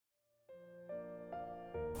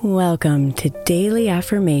Welcome to Daily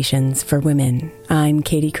Affirmations for Women. I'm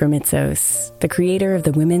Katie Kremitzos, the creator of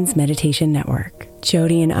the Women's Meditation Network.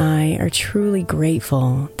 Jody and I are truly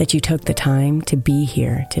grateful that you took the time to be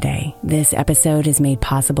here today. This episode is made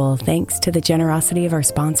possible thanks to the generosity of our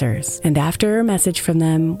sponsors. And after a message from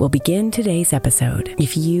them, we'll begin today's episode.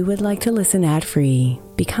 If you would like to listen ad-free,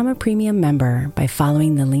 become a premium member by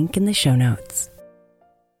following the link in the show notes.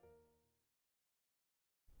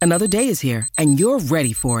 Another day is here, and you're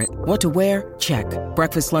ready for it. What to wear? Check.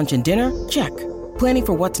 Breakfast, lunch, and dinner? Check. Planning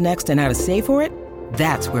for what's next and how to save for it?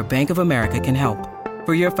 That's where Bank of America can help.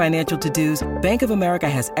 For your financial to-dos, Bank of America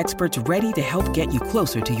has experts ready to help get you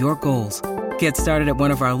closer to your goals. Get started at one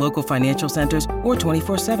of our local financial centers or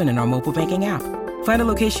 24/7 in our mobile banking app. Find a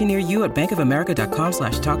location near you at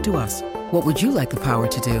bankofamerica.com/talktous. What would you like the power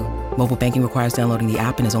to do? Mobile banking requires downloading the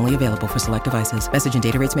app and is only available for select devices. Message and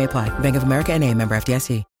data rates may apply. Bank of America N.A., member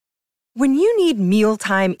FDIC. When you need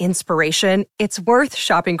mealtime inspiration, it's worth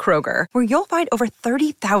shopping Kroger, where you'll find over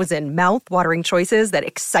 30,000 mouth-watering choices that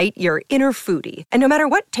excite your inner foodie. And no matter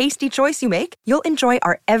what tasty choice you make, you'll enjoy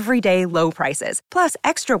our everyday low prices, plus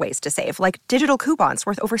extra ways to save, like digital coupons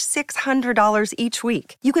worth over $600 each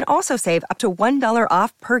week. You can also save up to $1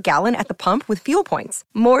 off per gallon at the pump with fuel points.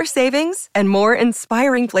 More savings and more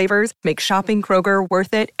inspiring flavors make shopping Kroger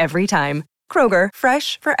worth it every time. Kroger,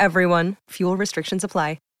 fresh for everyone. Fuel restrictions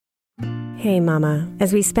apply. Hey Mama,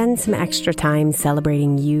 as we spend some extra time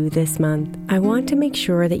celebrating you this month, I want to make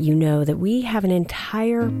sure that you know that we have an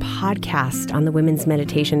entire podcast on the Women's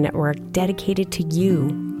Meditation Network dedicated to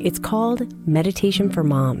you. It's called Meditation for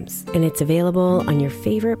Moms, and it's available on your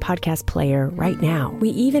favorite podcast player right now. We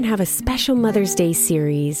even have a special Mother's Day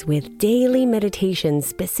series with daily meditations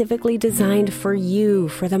specifically designed for you,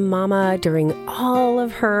 for the mama, during all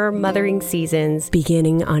of her mothering seasons,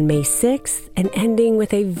 beginning on May 6th and ending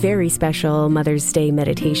with a very special Mother's Day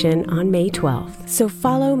meditation on May 12th. So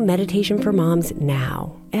follow Meditation for Moms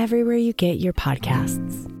now, everywhere you get your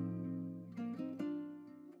podcasts.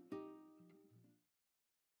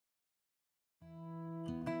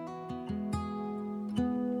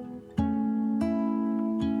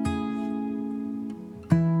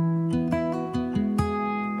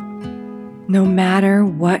 No matter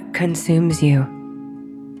what consumes you,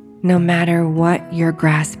 no matter what you're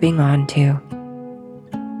grasping onto,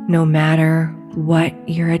 no matter what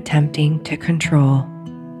you're attempting to control,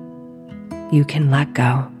 you can let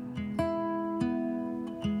go.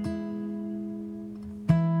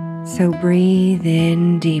 So breathe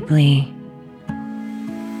in deeply,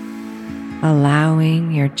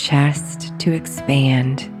 allowing your chest to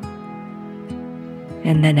expand,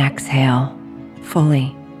 and then exhale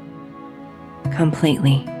fully,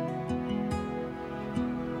 completely.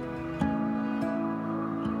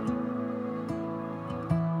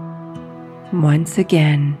 Once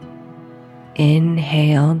again,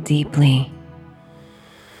 inhale deeply,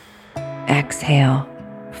 exhale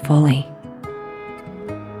fully,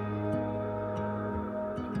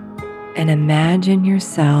 and imagine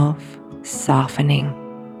yourself softening,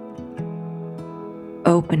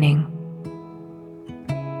 opening,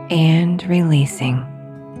 and releasing.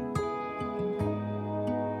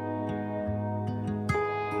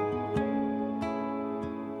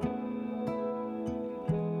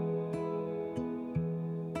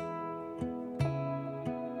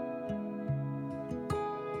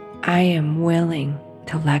 I am willing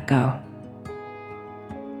to let go.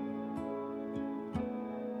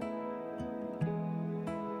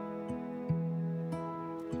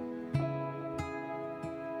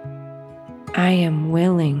 I am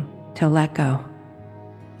willing to let go.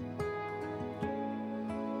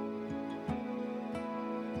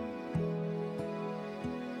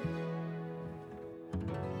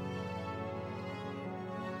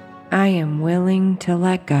 I am willing to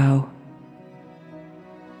let go.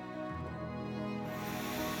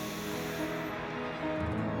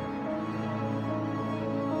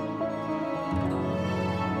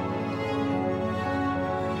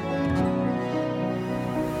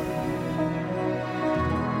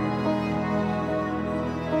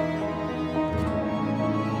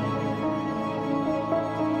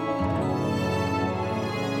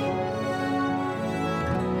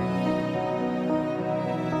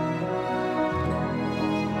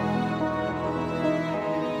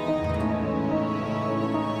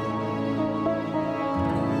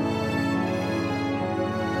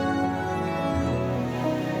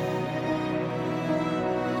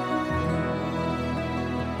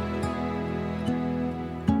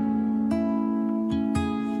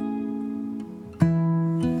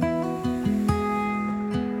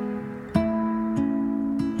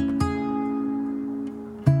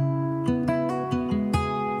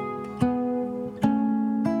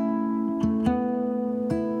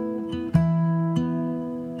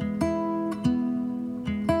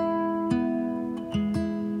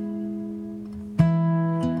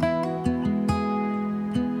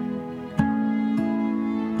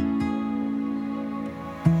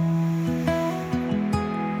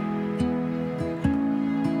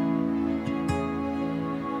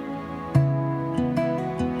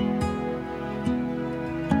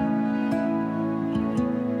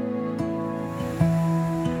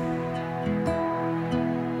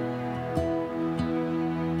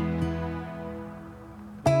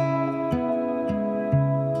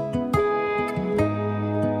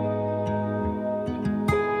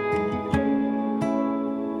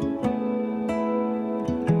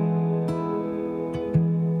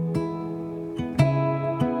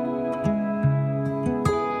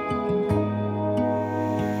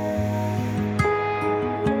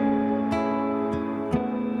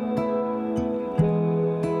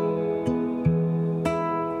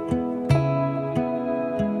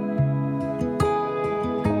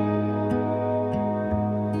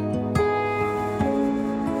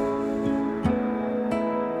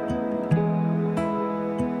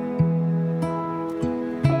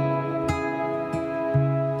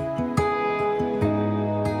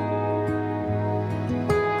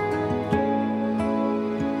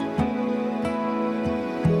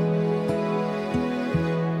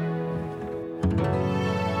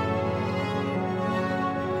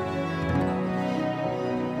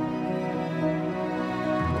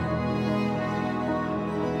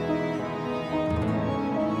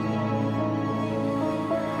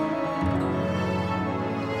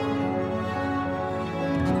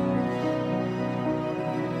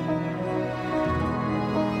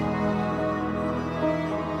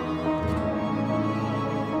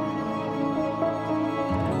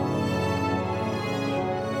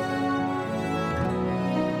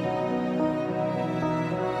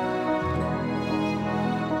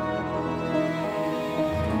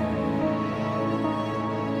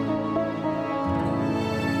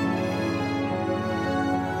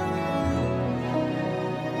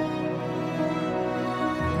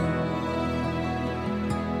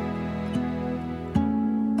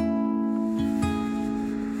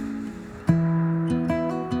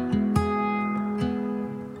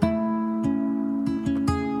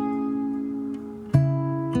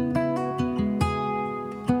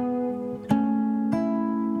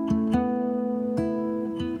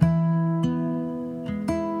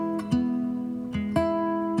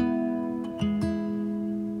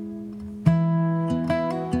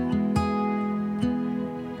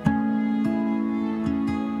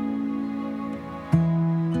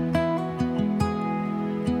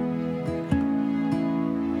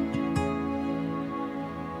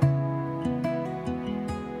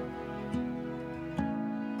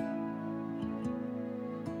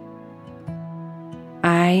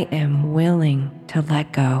 I am willing to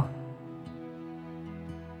let go.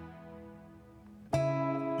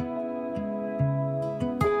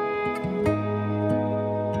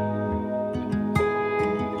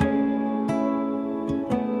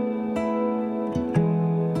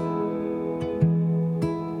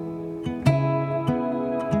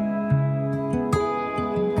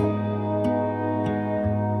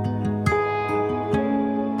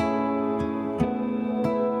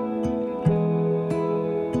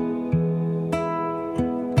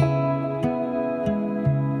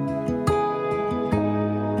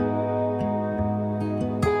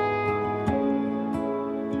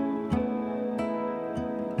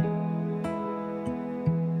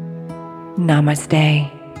 Namaste,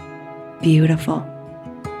 beautiful.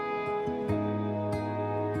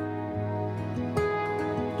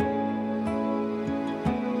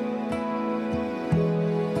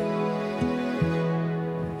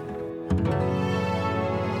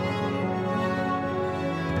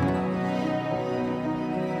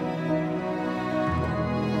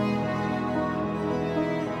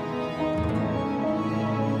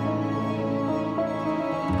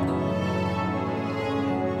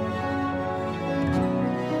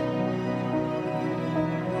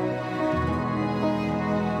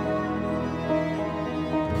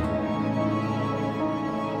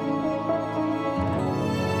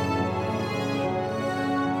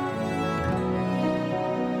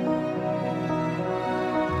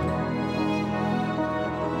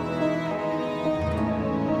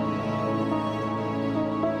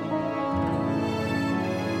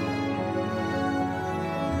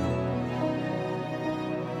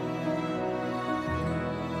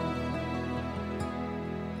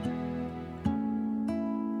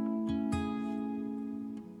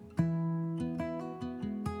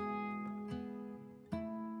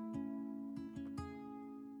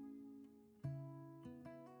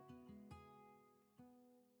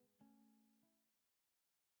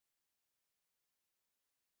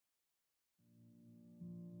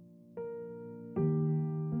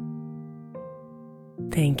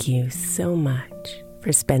 Thank you so much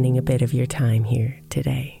for spending a bit of your time here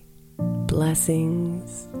today.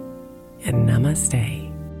 Blessings and namaste.